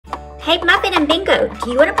Hey, Muffin and Bingo, do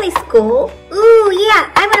you want to play school? Ooh, yeah,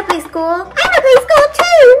 I want to play school. I want to play school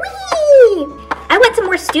too! Whee! I want some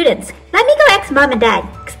more students. Let me go ask Mom and Dad,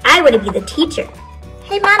 because I want to be the teacher.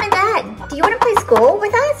 Hey, Mom and Dad, do you want to play school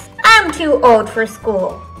with us? I'm too old for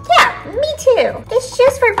school. Yeah, me too. It's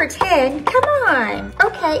just for pretend. Come on.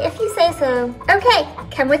 Okay, if you say so. Okay,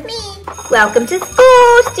 come with me. Welcome to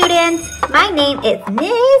school, students. My name is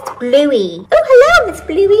Miss Bluey. Oh, hello, Miss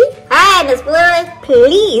Bluey. Hi, Miss Bluey.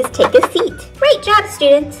 Please take a seat. Great job,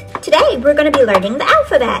 students. Today, we're going to be learning the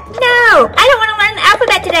alphabet. No, I don't want to learn the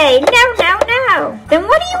alphabet today. No. Then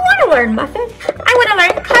what do you want to learn, Muffin? I want to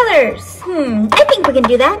learn colors. I think we can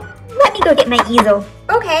do that. Let me go get my easel.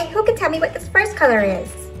 Okay, who can tell me what this first color is?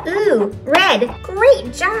 Ooh, red.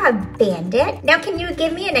 Great job, Bandit. Now can you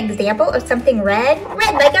give me an example of something red?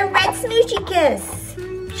 Red, like a red smoochy kiss.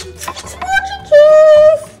 Smoochy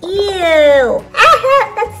kiss. Ew. Aha,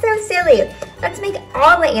 that's so silly. Let's make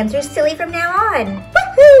all the answers silly from now on.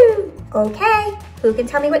 Woohoo! Okay, who can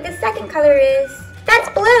tell me what the second color is? That's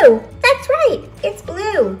blue. That's right, it's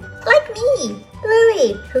blue. Like me,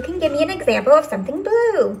 Bluey. Who can give me an example of something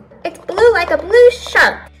blue? It's blue like a blue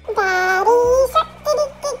shark.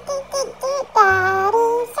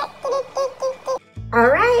 All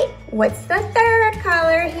right, what's the third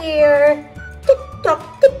color here? Oh,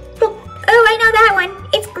 I know that one.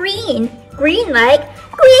 It's green. Green like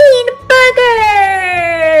green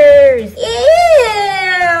burgers.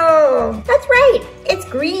 Ew. That's right, it's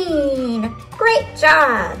green. Great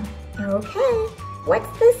job. Okay, what's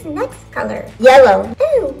this next color? Yellow.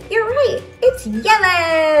 Oh, you're right, it's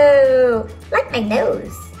yellow. Like my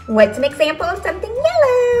nose. What's an example of something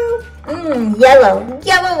yellow? Yellow.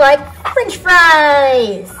 Yellow like French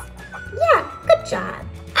fries. Yeah, good job.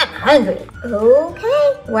 I'm hungry.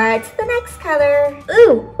 Okay, what's the next color?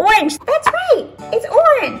 Ooh, orange. That's right, it's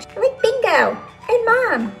orange. Like Bingo and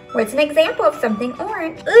Mom. What's an example of something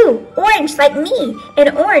orange? Ooh, orange like me,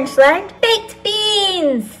 and orange like baked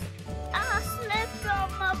beans. I slipped on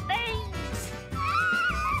my beans.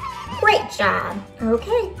 Great job.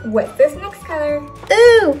 Okay, what's this next color?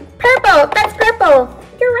 Ooh, purple. That's purple.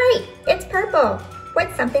 You're right, it's purple.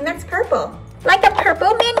 What's something that's purple? Like a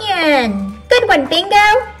purple minion. Good one, Bingo.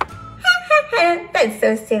 Ha ha ha, that's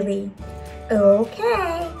so silly.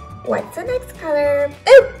 Okay, what's the next color?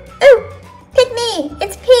 Ooh, pick me.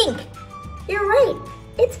 It's pink. You're right,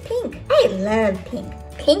 it's pink. I love pink.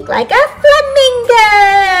 Pink like a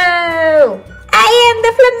flamingo. I am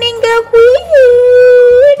the flamingo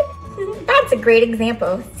queen. That's a great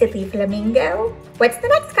example, silly flamingo. What's the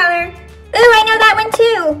next color? Ooh, I know that one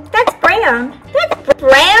too. That's brown. That's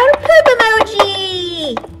brown poop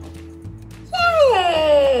emoji.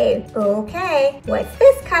 Yay! Okay, what's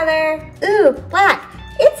this color? Ooh, black.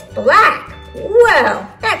 It's black. Whoa,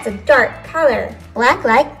 that's a dark color. Black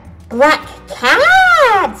like black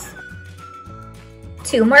cats.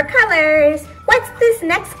 Two more colors. What's this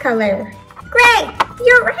next color? Gray.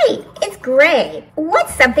 You're right, it's gray.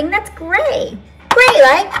 What's something that's gray? Gray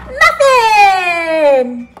like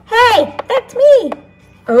muffin. Hey, that's me.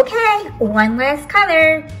 Okay, one last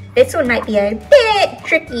color. This one might be a bit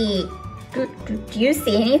tricky. Do you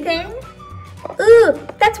see anything? Ooh,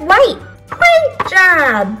 that's white. Great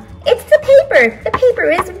job. It's the paper. The paper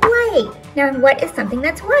is white. Now what is something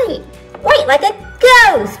that's white? White like a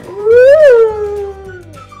ghost. Woo!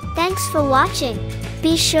 Thanks for watching.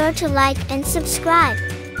 Be sure to like and subscribe.